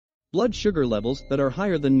Blood sugar levels that are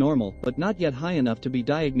higher than normal but not yet high enough to be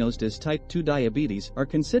diagnosed as type 2 diabetes are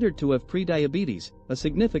considered to have prediabetes, a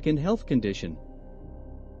significant health condition.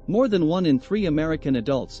 More than 1 in 3 American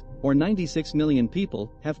adults, or 96 million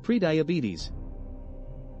people, have prediabetes.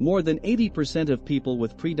 More than 80% of people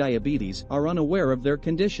with prediabetes are unaware of their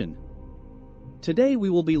condition. Today we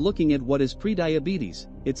will be looking at what is prediabetes,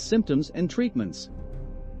 its symptoms and treatments.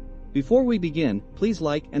 Before we begin, please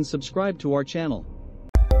like and subscribe to our channel.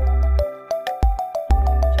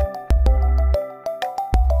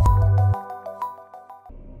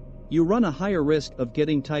 You run a higher risk of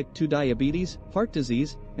getting type 2 diabetes, heart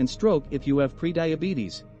disease, and stroke if you have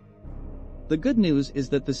prediabetes. The good news is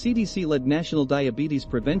that the CDC-led National Diabetes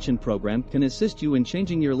Prevention Program can assist you in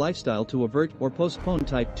changing your lifestyle to avert or postpone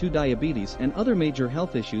type 2 diabetes and other major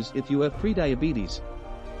health issues if you have prediabetes.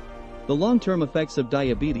 The long-term effects of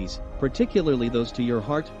diabetes, particularly those to your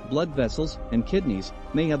heart, blood vessels, and kidneys,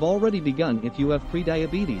 may have already begun if you have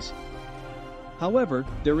prediabetes. However,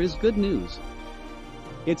 there is good news.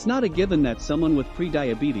 It's not a given that someone with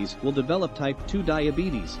prediabetes will develop type 2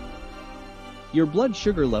 diabetes. Your blood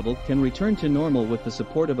sugar level can return to normal with the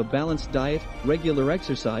support of a balanced diet, regular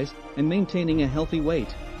exercise, and maintaining a healthy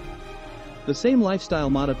weight. The same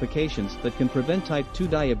lifestyle modifications that can prevent type 2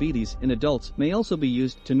 diabetes in adults may also be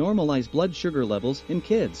used to normalize blood sugar levels in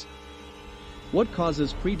kids. What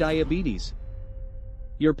causes prediabetes?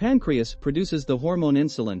 Your pancreas produces the hormone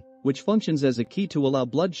insulin, which functions as a key to allow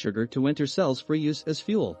blood sugar to enter cells for use as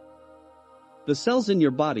fuel. The cells in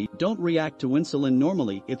your body don't react to insulin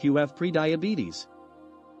normally if you have prediabetes.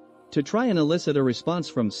 To try and elicit a response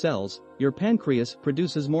from cells, your pancreas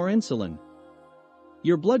produces more insulin.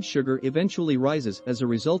 Your blood sugar eventually rises as a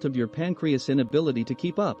result of your pancreas' inability to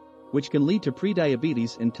keep up, which can lead to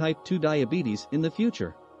prediabetes and type 2 diabetes in the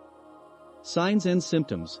future. Signs and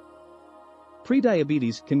symptoms.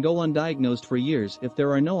 Prediabetes can go undiagnosed for years if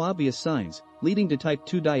there are no obvious signs, leading to type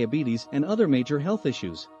 2 diabetes and other major health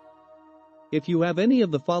issues. If you have any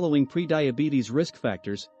of the following prediabetes risk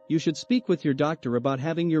factors, you should speak with your doctor about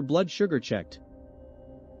having your blood sugar checked.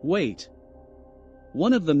 Weight.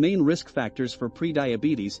 One of the main risk factors for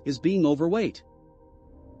prediabetes is being overweight.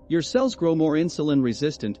 Your cells grow more insulin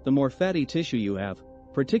resistant the more fatty tissue you have,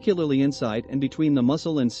 particularly inside and between the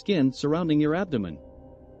muscle and skin surrounding your abdomen.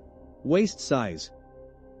 Waist size.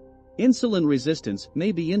 Insulin resistance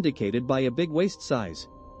may be indicated by a big waist size.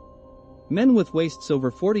 Men with waists over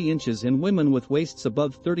 40 inches and women with waists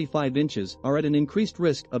above 35 inches are at an increased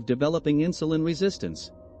risk of developing insulin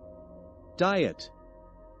resistance. Diet.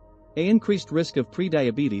 An increased risk of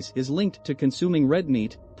prediabetes is linked to consuming red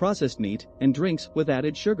meat, processed meat, and drinks with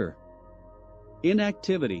added sugar.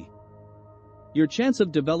 Inactivity. Your chance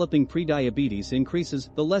of developing prediabetes increases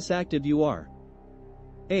the less active you are.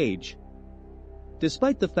 Age.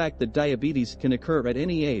 Despite the fact that diabetes can occur at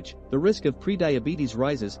any age, the risk of prediabetes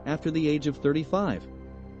rises after the age of 35.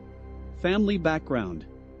 Family background.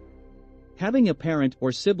 Having a parent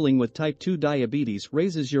or sibling with type 2 diabetes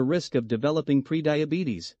raises your risk of developing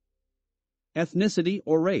prediabetes. Ethnicity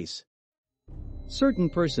or race. Certain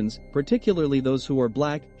persons, particularly those who are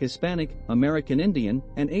Black, Hispanic, American Indian,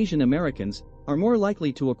 and Asian Americans, are more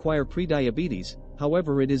likely to acquire prediabetes,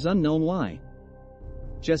 however it is unknown why.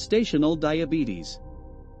 Gestational diabetes.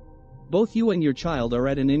 Both you and your child are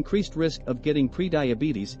at an increased risk of getting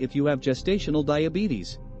prediabetes if you have gestational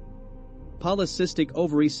diabetes. Polycystic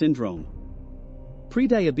ovary syndrome.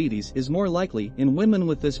 Prediabetes is more likely in women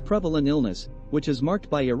with this prevalent illness, which is marked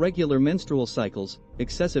by irregular menstrual cycles,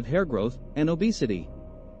 excessive hair growth, and obesity.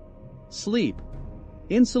 Sleep.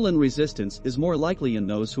 Insulin resistance is more likely in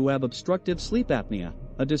those who have obstructive sleep apnea,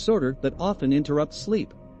 a disorder that often interrupts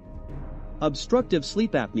sleep. Obstructive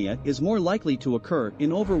sleep apnea is more likely to occur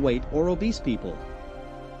in overweight or obese people.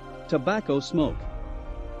 Tobacco smoke.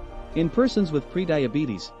 In persons with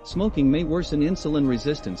prediabetes, smoking may worsen insulin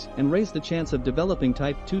resistance and raise the chance of developing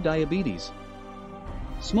type 2 diabetes.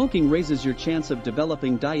 Smoking raises your chance of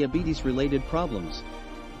developing diabetes-related problems.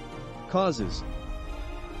 Causes.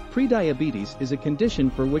 Prediabetes is a condition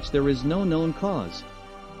for which there is no known cause.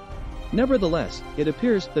 Nevertheless, it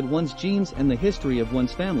appears that one's genes and the history of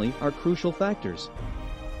one's family are crucial factors.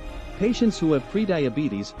 Patients who have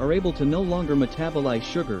prediabetes are able to no longer metabolize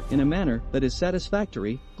sugar in a manner that is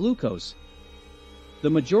satisfactory, glucose. The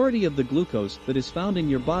majority of the glucose that is found in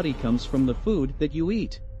your body comes from the food that you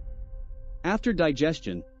eat. After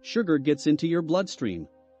digestion, sugar gets into your bloodstream.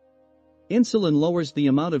 Insulin lowers the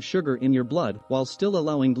amount of sugar in your blood while still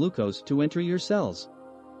allowing glucose to enter your cells.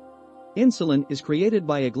 Insulin is created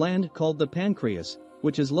by a gland called the pancreas,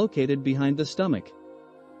 which is located behind the stomach.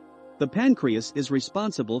 The pancreas is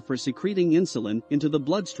responsible for secreting insulin into the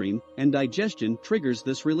bloodstream, and digestion triggers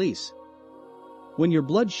this release. When your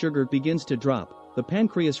blood sugar begins to drop, the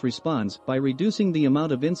pancreas responds by reducing the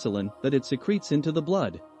amount of insulin that it secretes into the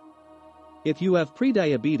blood. If you have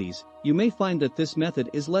prediabetes, you may find that this method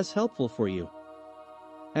is less helpful for you.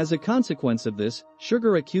 As a consequence of this,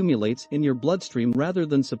 sugar accumulates in your bloodstream rather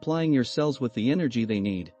than supplying your cells with the energy they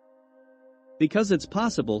need. Because it's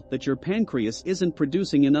possible that your pancreas isn't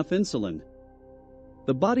producing enough insulin.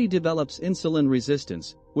 The body develops insulin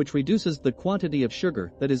resistance, which reduces the quantity of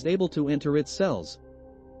sugar that is able to enter its cells.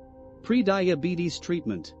 Prediabetes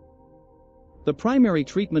treatment. The primary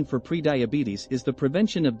treatment for prediabetes is the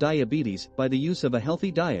prevention of diabetes by the use of a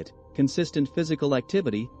healthy diet, consistent physical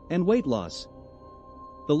activity, and weight loss.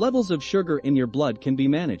 The levels of sugar in your blood can be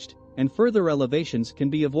managed, and further elevations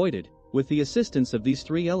can be avoided, with the assistance of these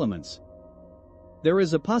three elements. There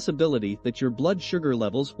is a possibility that your blood sugar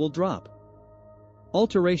levels will drop.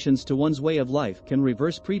 Alterations to one's way of life can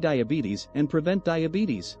reverse prediabetes and prevent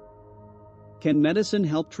diabetes. Can medicine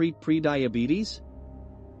help treat prediabetes?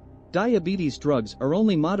 Diabetes drugs are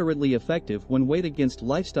only moderately effective when weighed against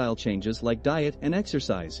lifestyle changes like diet and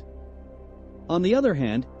exercise. On the other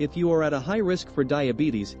hand, if you are at a high risk for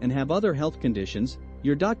diabetes and have other health conditions,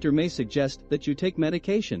 your doctor may suggest that you take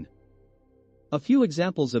medication. A few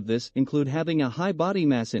examples of this include having a high body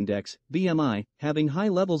mass index, BMI, having high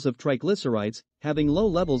levels of triglycerides, having low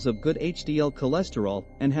levels of good HDL cholesterol,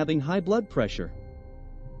 and having high blood pressure.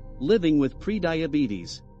 Living with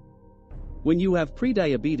prediabetes. When you have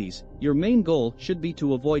prediabetes, your main goal should be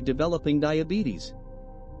to avoid developing diabetes.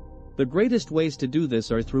 The greatest ways to do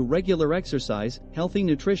this are through regular exercise, healthy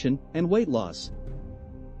nutrition, and weight loss.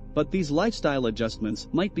 But these lifestyle adjustments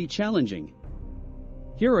might be challenging.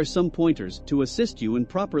 Here are some pointers to assist you in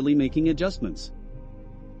properly making adjustments.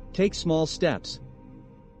 Take small steps.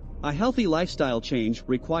 A healthy lifestyle change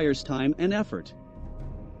requires time and effort.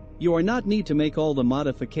 You are not need to make all the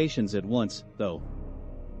modifications at once, though.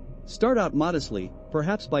 Start out modestly,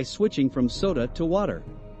 perhaps by switching from soda to water.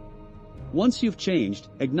 Once you've changed,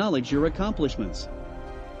 acknowledge your accomplishments.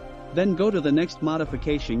 Then go to the next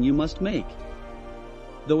modification you must make.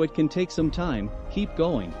 Though it can take some time, keep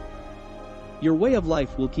going. Your way of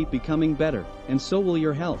life will keep becoming better, and so will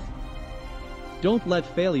your health. Don't let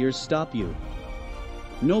failures stop you.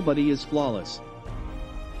 Nobody is flawless.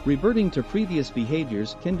 Reverting to previous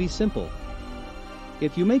behaviors can be simple.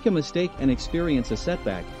 If you make a mistake and experience a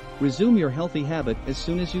setback, resume your healthy habit as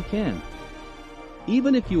soon as you can.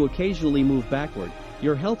 Even if you occasionally move backward,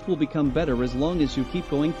 your health will become better as long as you keep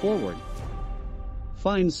going forward.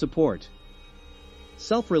 Find support.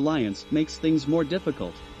 Self-reliance makes things more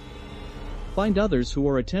difficult. Find others who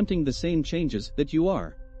are attempting the same changes that you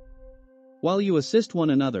are. While you assist one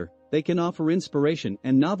another, they can offer inspiration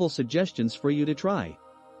and novel suggestions for you to try.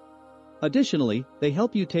 Additionally, they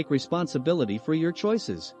help you take responsibility for your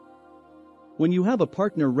choices. When you have a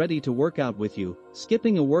partner ready to work out with you,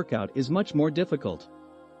 skipping a workout is much more difficult.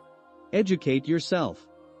 Educate yourself.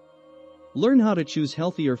 Learn how to choose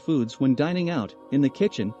healthier foods when dining out, in the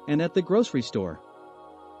kitchen, and at the grocery store.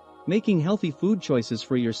 Making healthy food choices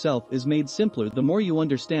for yourself is made simpler the more you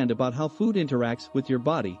understand about how food interacts with your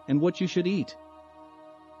body and what you should eat.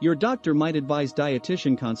 Your doctor might advise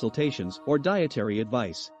dietitian consultations or dietary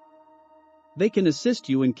advice. They can assist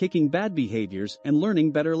you in kicking bad behaviors and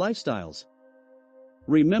learning better lifestyles.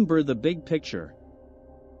 Remember the big picture.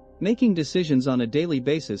 Making decisions on a daily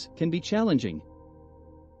basis can be challenging.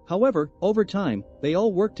 However, over time, they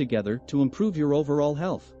all work together to improve your overall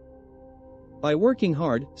health. By working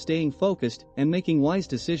hard, staying focused, and making wise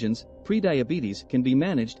decisions, prediabetes can be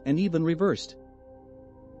managed and even reversed.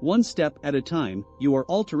 One step at a time, you are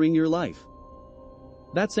altering your life.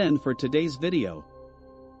 That's end for today's video.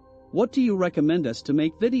 What do you recommend us to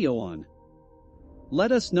make video on?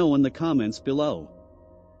 Let us know in the comments below.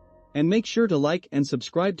 And make sure to like and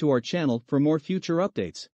subscribe to our channel for more future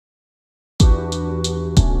updates.